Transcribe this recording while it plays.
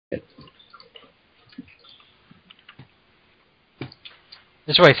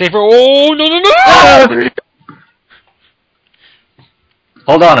This way, safer. Oh, no, no, no!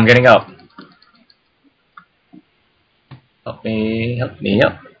 Hold on, I'm getting up. Help me, help me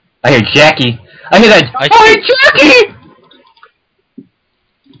up. I hear Jackie. I hear that. I hear Jackie!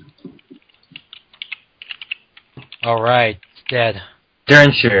 Alright, it's dead.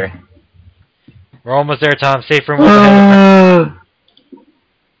 Darn sure. We're almost there, Tom. Safe room over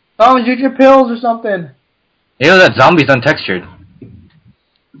Tom, use your pills or something. You know that zombie's untextured.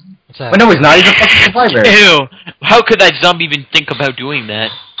 What's that? Wait, no, he's not. He's a fucking survivor. Ew! How could that zombie even think about doing that?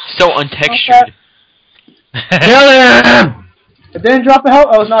 So untextured. Kill him! It didn't drop a health.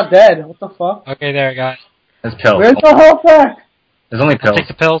 Oh, it's not dead. What the fuck? Okay, there, guys. There's pills. Where's the health pack? There's only pills. Take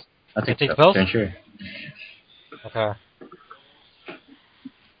the pills. I'll take the the pills? Darn sure. Okay.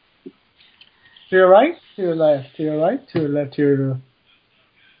 To your right, to your left, to your right, to your left, to your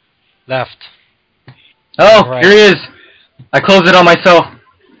Left. Oh, Right. here he is. I closed it on myself.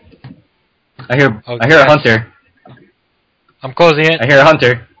 I hear Oh, a hunter. I'm closing it. I hear a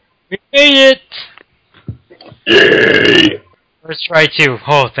hunter. We made it! Yay! First try, too.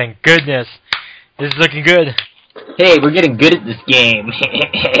 Oh, thank goodness. This is looking good. Hey, we're getting good at this game.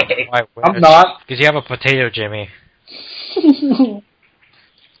 Why, I'm not. Because you have a potato, Jimmy.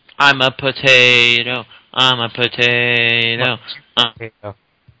 I'm a potato. I'm a potato. Potato.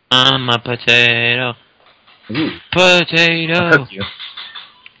 I'm a potato. Ooh, Potato. I'll cook you.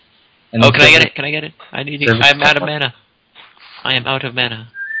 And Oh, then can I get serve it? Can I get it? I need Serve it. it. I'm out of mana. I am out of mana.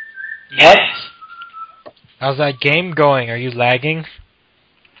 What? Yes. How's that game going? Are you lagging?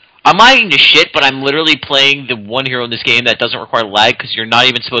 I'm lagging to shit, but I'm literally playing the one hero in this game that doesn't require lag because you're not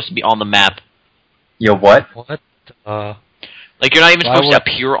even supposed to be on the map. Yo, what? What? Like, you're not even Why supposed to would-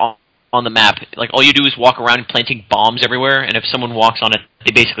 appear on the map. Like, all you do is walk around planting bombs everywhere, and if someone walks on it,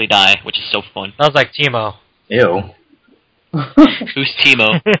 they basically die, which is so fun. Sounds like Timo. Ew. Who's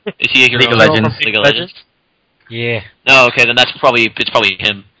Timo? Is he a hero? League of Legends. League of Legends? Yeah. No, okay, then it's probably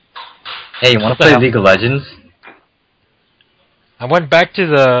him. Hey, you wanna What the play hell? League of Legends? I went back to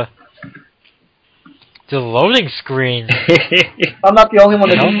the loading screen. I'm not the only one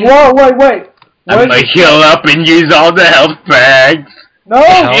that. No. Whoa, wait. I'm gonna heal up and use all the health bags. No!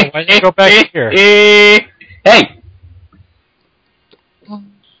 No, why did you go back here? Hey! That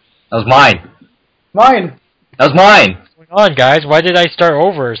was mine. Mine. That was mine. What's going on, guys? Why did I start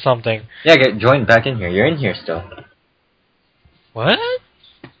over or something? Yeah, get joined back in here. You're in here still. What?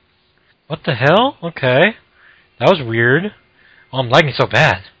 What the hell? Okay. That was weird. Oh, I'm lagging so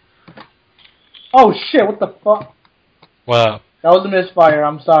bad. Oh shit, what the fuck? Well, That was a misfire,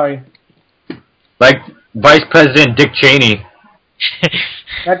 I'm sorry. Like Vice President Dick Cheney.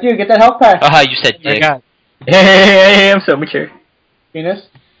 That's you, get that health pack. Haha, you said I dick. got Hey, I'm so mature. Penis.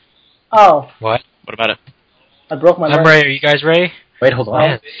 Oh, what? What about it? I broke my I'm leg. ready. Are you guys ready? Wait, hold on.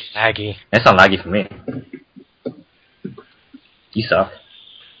 Man, it's laggy. That's not laggy for me. You suck.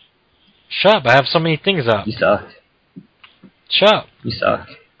 Shut up. I have so many things up. You suck. Shut up. You suck.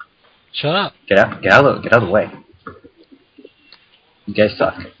 Shut up. Get out of the way. You guys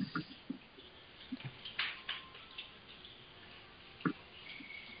suck.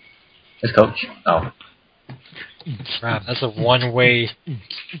 Let's coach. Oh. Crap, that's a one-way... Is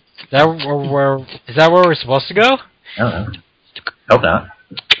that where we're supposed to go? I don't know. Hope not.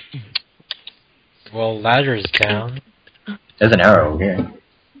 Well, ladder's down. There's an arrow over here.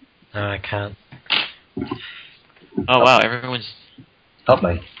 No, I can't. Oh wow, everyone's... Help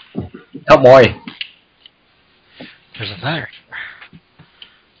me. Help Maury. There's a ladder.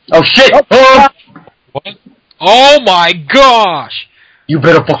 Oh shit! Oh! What? Oh my gosh! You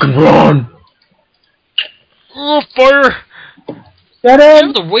better fucking run! Oh, fire! Get Get out in!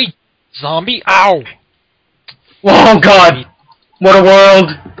 of the way, zombie! Ow! Oh god! What a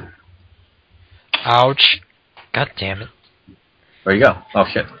world! Ouch. God damn it. Where'd you go? Oh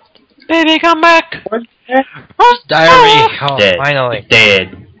shit. Baby, come back! Diarrhea. Oh, Dead. finally.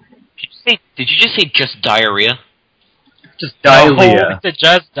 Dead. Did you just say just diarrhea? Just No, diarrhea. it's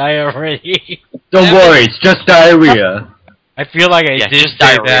just diarrhea. Don't worry, it's just diarrhea. I feel like I Yeah, did just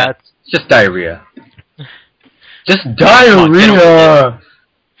say diarrhea. It's just diarrhea. Just on, get diarrhea!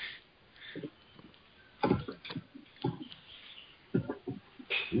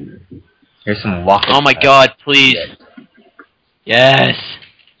 Here's some walk. Oh my god, please. Yes.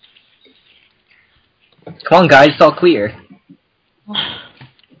 Come on guys, it's all clear.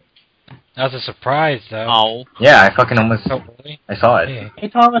 That was a surprise, though. Oh. Yeah, I fucking almost... So early. I saw it. Hey. Hey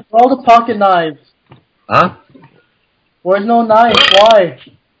Thomas, where all the pocket knives? Huh? Where's no knife? Why?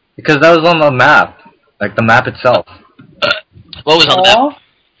 Because that was on the map. Like, the map itself. What was on the map? Aw.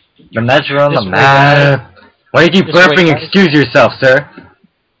 The meds are on This the way, map. Why do you keep This way, burping? guys. Excuse yourself, sir.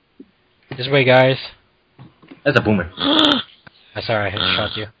 This way, guys. That's a boomer. I'm sorry, I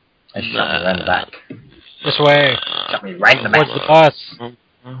shot you. I shot me right in the back. This way. Shot me right in the back. Towards the bus.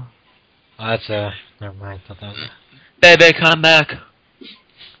 Oh, that's never mind. Thought that was. Baby, come back.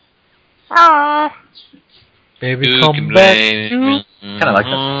 Baby, You come can back. blame To... me. Kinda like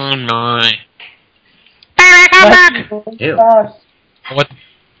that. Oh, no. Ew. What?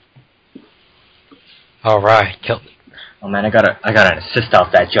 All right, killed Oh man, I got an assist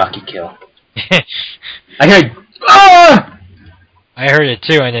off that jockey kill. it. I heard. Ah! I heard it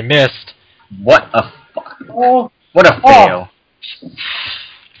too, and it missed. What a fuck. Oh, What a fail.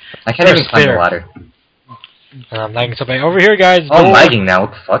 I can't You're a even climb the spitter. ladder. And I'm lagging somebody over here, guys. Oh, I'm Door. lagging now.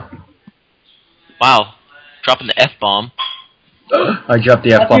 What the fuck? Wow. Dropping the F-bomb. I dropped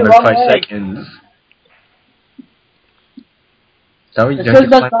the F-bomb in wrong 5 way. seconds. So you it don't says get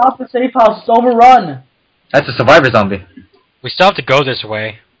that's climb- not the safe house. It's overrun. That's a survivor zombie. We still have to go this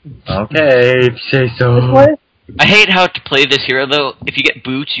way. Okay, if you say This so. way? I hate how to play this hero though. If you get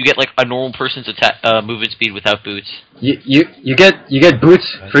boots, you get like a normal person's attack movement speed without boots. You get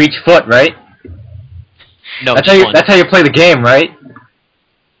boots for each foot, right? No, That's just how one. that's how you play the game, right?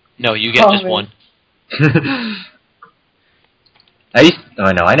 No, you get Oh, just man. one.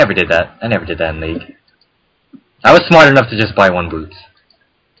 I never did that. I never did that in League. I was smart enough to just buy one boots.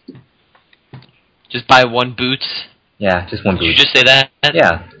 Just buy one boots. Yeah, just one Did you boots. just say that?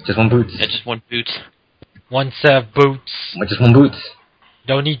 Yeah, just one boots. Yeah, just one boots. One set of boots. Just one boots.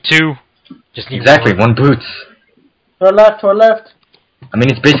 Don't need two. Just need Exactly, one. one boots. To our left, to our left. I mean,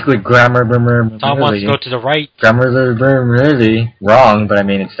 it's basically grammar, Tom wants to go to the right. really wrong, but I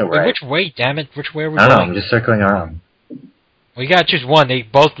mean, it's still Wait, right. which way, damn it? Which way are we I don't know, going? I'm just circling around. Well, you gotta choose one. They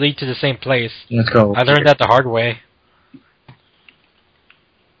both lead to the same place. Let's go. I learned that the hard way.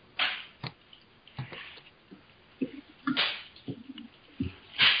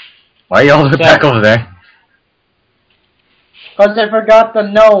 Why are you all the way back over there? Because I forgot the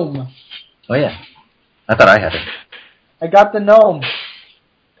gnome. Oh yeah. I thought I had it. I got the gnome.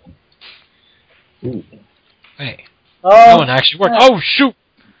 Ooh. Wait, that Oh, one actually worked. Oh, shoot!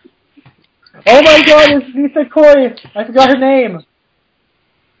 oh my god, it's Lisa Coy. I forgot her name.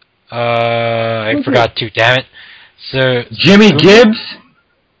 I Who's forgot to, damn it. So, Jimmy Gibbs?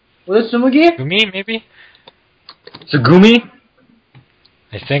 Was it Sumugi? Gumi, maybe? Sugumi?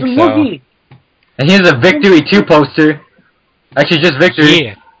 I think Sumugi. And here's a Victory 2 poster. Actually, just so. Victory.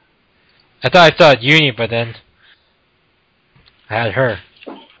 Yeah. I thought Uni, but then I had her,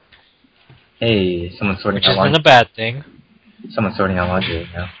 Hey, someone's sorting which out isn't a laundry. bad thing. Someone's sorting out laundry right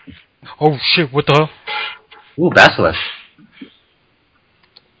now. Oh shit! What the hell? Ooh, Basilisk.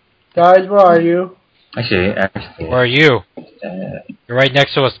 Guys, where are you? Actually. Where are you? Uh, You're right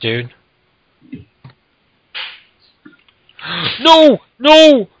next to us, dude. No!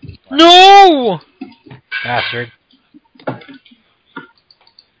 No! No! Bastard.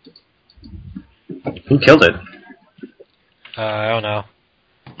 who killed it? I don't know.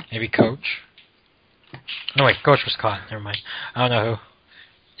 Maybe Coach? No, wait, Coach was caught. Never mind. I don't know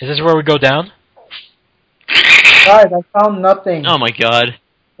who. Is this where we go down? Guys, I found nothing. Oh my god.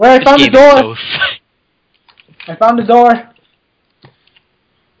 Where? I This found the game is door. so I found the door.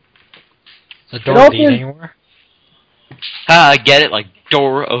 The door It lead opens. anywhere? Ha, get it? Like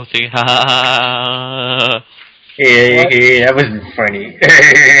Dorothy. Ha ha ha. Hey, that wasn't funny.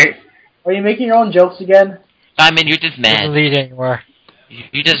 Are you making your own jokes again? Simon, you're just Doesn't mad. lead anywhere.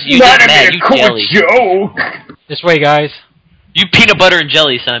 You just mad. You jelly. joke! This way, guys. You peanut butter and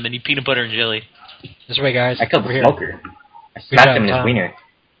jelly, Simon. You peanut butter and jelly. This way, guys. I killed Over the here. smoker. I smacked job, him in his Tom. wiener.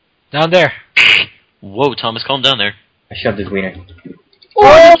 Down there. Whoa, Thomas, calm down there. I shoved his wiener.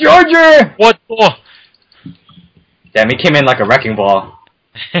 Oh, Georgia! What? Oh. Damn, he came in like a wrecking ball.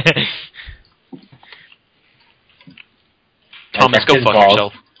 Thomas, wrecked go his fuck balls.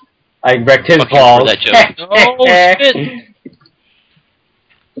 yourself. I wrecked his Fuck you balls. for that joke. Oh, shit.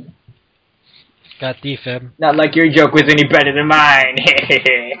 Got defib. Not like your joke was any better than mine.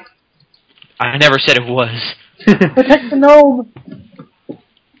 I never said it was. protect the gnome.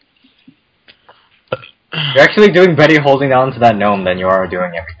 You're actually doing better holding on to that gnome than you are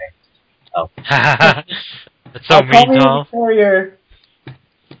doing everything. Oh. That's so I'll call mean, me Tom. the carrier.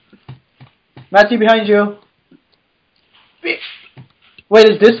 Matthew, behind you. Wait,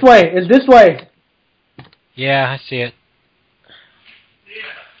 it's this way. It's this way. Yeah, I see it.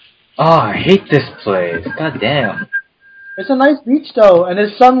 Oh, I hate this place. God damn. It's a nice beach though, and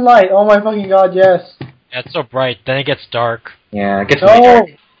it's sunlight. Oh my fucking god, yes. Yeah, it's so bright. Then it gets dark. Yeah, it gets really No. dark.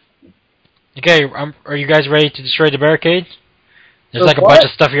 Okay, are you guys ready to destroy the barricade? There's like a bunch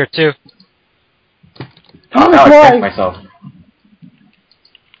of stuff here too. Thomas, Now I why? tricked myself.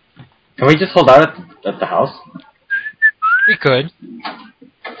 Can we just hold out at the house? We could.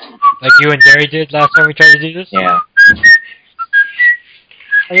 Like you and Gary did last time we tried to do this? Yeah.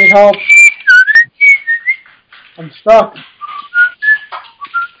 I need help. I'm stuck.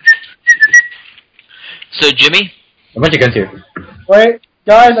 So, Jimmy? A bunch of guns here. Wait,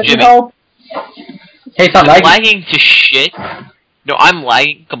 guys, I need Jimmy. help. Hey, stop I'm lagging. lagging to shit. No, I'm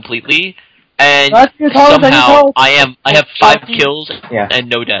lagging completely. And Matthew, Thomas, I need somehow help. I have 5 kills Yeah. and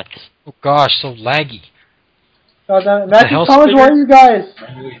no deaths. Oh gosh, so laggy. God damn it. the Matthew, hell, Thomas, Spitter? where are you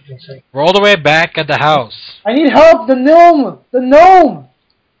guys? We're all the way back at the house. I need help. The gnome. The gnome.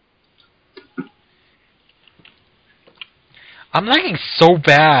 I'm lagging so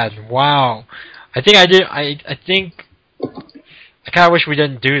bad. Wow. I think I did. I think. I kind of wish we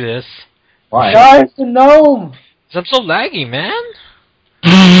didn't do this. Why? Guys, the gnome. 'Cause I'm so laggy, man.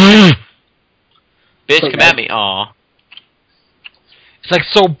 Bitch, come at me. Aw. It's like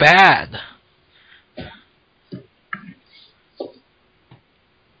so bad.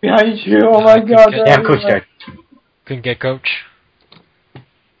 Behind you. Oh my God. Okay. Damn, Coach died. Couldn't get coach.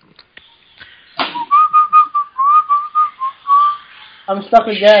 I'm stuck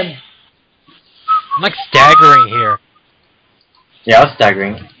again. I'm like staggering here. Yeah, I was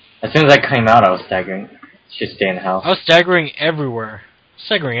staggering. As soon as I came out, I was staggering. Should stay in the house. I was staggering everywhere.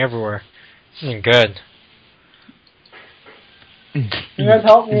 Staggering everywhere. This isn't good. You guys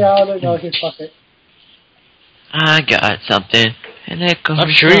help me out. Okay, fuck it. I got something. And it goes Stop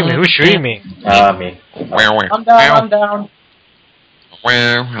shooting me. Who's shooting me? Me. Where? I'm down. I'm down.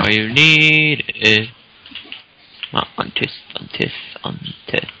 Where all you need is untis.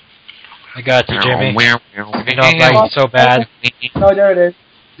 I got you, Jimmy. Where? You know I'm lagging so bad. Oh, there it is.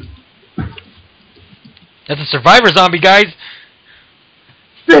 That's a survivor zombie, guys.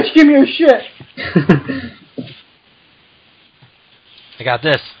 Bitch, give me your shit. I got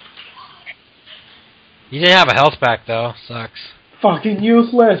this. You didn't have a health pack though. Sucks. Fucking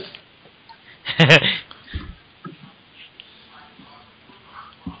useless.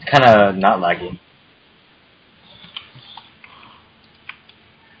 Kinda not laggy.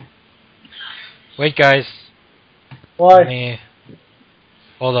 Wait, guys. Why? Let me...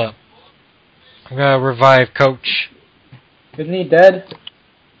 Hold up. I'm gonna revive Coach. Isn't he dead?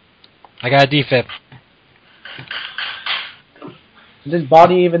 I got a defib. Is his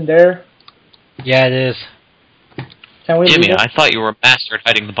body even there? Yeah, it is. Can we Jimmy, leave it? I thought you were a master at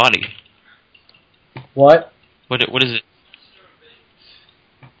hiding the body. What? What is it?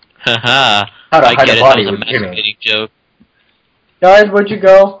 Haha. How to I hide get a it, body that was a with Jimmy. masturbating joke. Guys, where'd you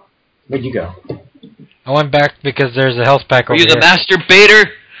go? Where'd you go? I went back because there's a health pack Are over you the here.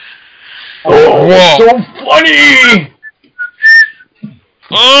 masturbator? Oh, Whoa. so funny!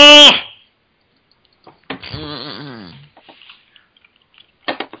 Oh!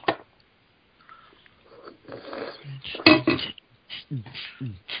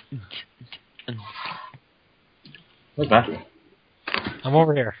 Where's that? I'm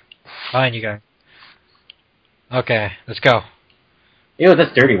over here. Behind you guys. Okay, let's go. Ew,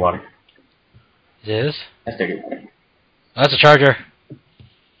 that's dirty water. It is? That's dirty water. Oh, that's a charger.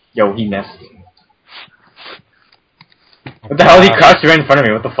 Yo, he missed. What the hell? He crouched right in front of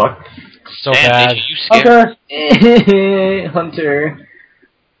me. What the fuck? So Damn, bad. bitch, you scared. Okay. Hunter.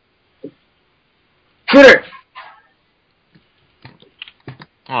 Shooter!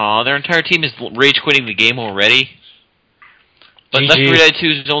 Aw, their entire team is rage quitting the game already. But GG. Left 4 Dead 2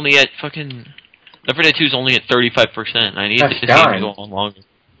 is only at fucking... Left 4 Dead 2 is only at 35%. I need That's this game done. to go on longer.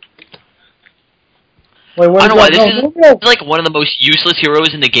 Wait, I where'd don't know why, you this go? is No, no. like one of the most useless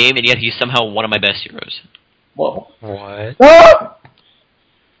heroes in the game, and yet he's somehow one of my best heroes. Whoa. What? Ah!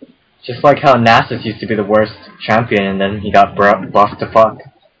 Just like how Nasus used to be the worst champion and then he got buffed to fuck.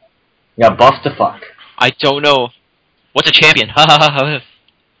 He got buffed to fuck. I don't know. What's a champion? Ha ha ha ha.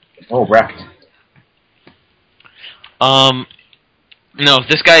 Oh, wrecked. No,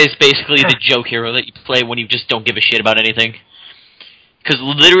 this guy is basically the joke hero that you play when you just don't give a shit about anything. Because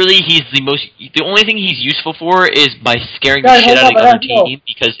literally, he's the only thing he's useful for is by scaring the Guys, shit hold out of up, the I other have to team,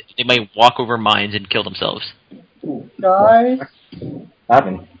 because they might walk over mines and kill themselves. Guys, What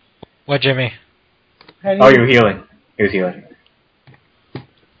happened? What, Jimmy? I need Oh, you were healing. He was healing.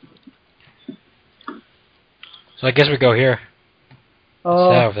 So I guess we go here.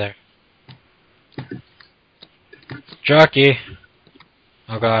 Oh, Stay over there. Jockey.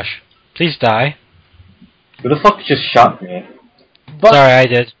 Oh gosh. Please die. Who the fuck just shot me? bunt, Sorry, I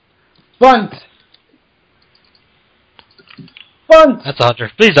did. bunt, bunt. That's a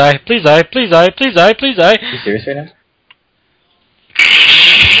hunter. Please die. Please die. Please die. Please die. Please die. Are you serious right now?